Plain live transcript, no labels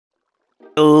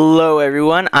Hello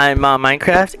everyone, I'm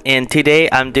Minecraft, and today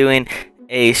I'm doing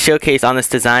a showcase on this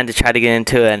design to try to get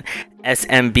into an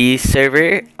SMB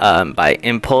server by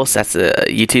Impulse. That's the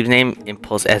YouTube name,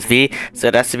 Impulse SV. So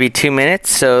it has to be 2 minutes.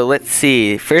 So let's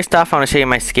see. First off, I want to show you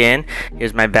my skin.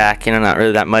 Here's my back, not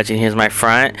really that much, and here's my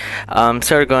front.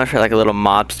 Sort of going for like a little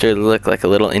mobster look, like a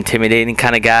little intimidating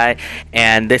kind of guy.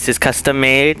 And this is custom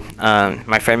made.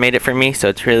 My friend made it for me, so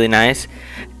it's really nice.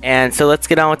 And so let's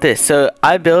get on with this. So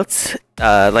I built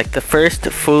like the first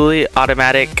fully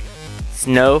automatic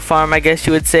snow farm, I guess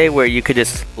you would say, where you could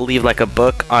just leave like a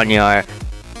book on your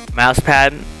mouse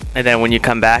pad, and then when you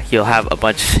come back you'll have a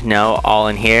bunch of snow all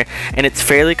in here, and it's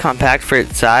fairly compact for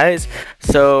its size.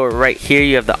 So right here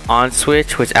you have the on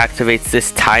switch, which activates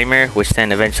this timer, which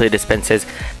then eventually dispenses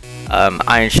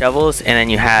iron shovels, and then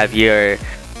you have your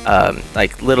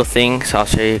like little things. I'll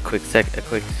show you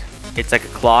it's like a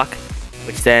clock,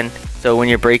 which then, so when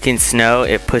you're breaking snow,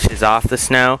 it pushes off the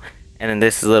snow, and then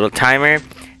this is a little timer,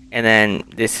 and then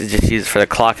this is just used for the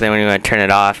clock. Then when you want to turn it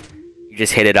off, you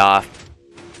just hit it off,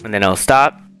 and then it'll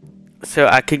stop. So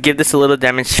I could give this a little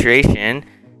demonstration.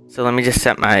 So let me just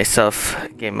set myself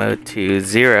game mode to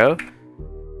 0.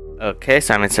 Okay,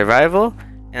 so I'm in survival,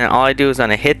 and then all I do is I'm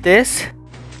gonna hit this,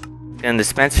 and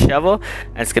dispense a shovel,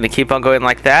 and it's gonna keep on going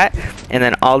like that, and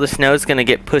then all the snow is gonna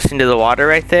get pushed into the water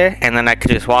right there, and then I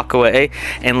could just walk away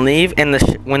and leave, and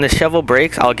when the shovel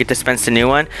breaks, I'll get dispensed a new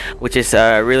one, which is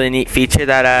a really neat feature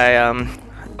that I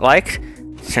like.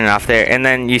 Turn it off there, and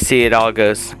then you see it all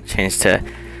goes, change to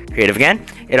creative again,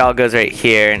 it all goes right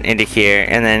here and into here,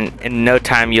 and then in no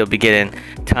time you'll be getting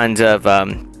tons of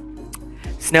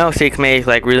snow, so you can make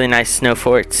like really nice snow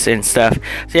forts and stuff.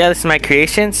 So yeah, this is my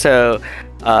creation. So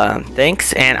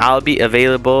thanks, and I'll be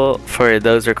available for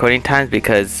those recording times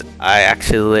because I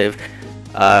actually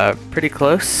live pretty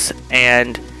close.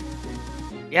 And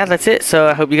yeah, that's it. So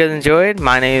I hope you guys enjoyed.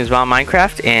 My name is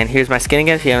Minecraft, and here's my skin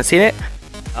again if you haven't seen it.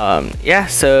 Yeah,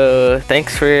 so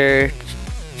thanks for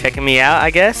checking me out,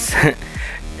 I guess.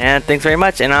 And thanks very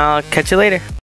much, and I'll catch you later.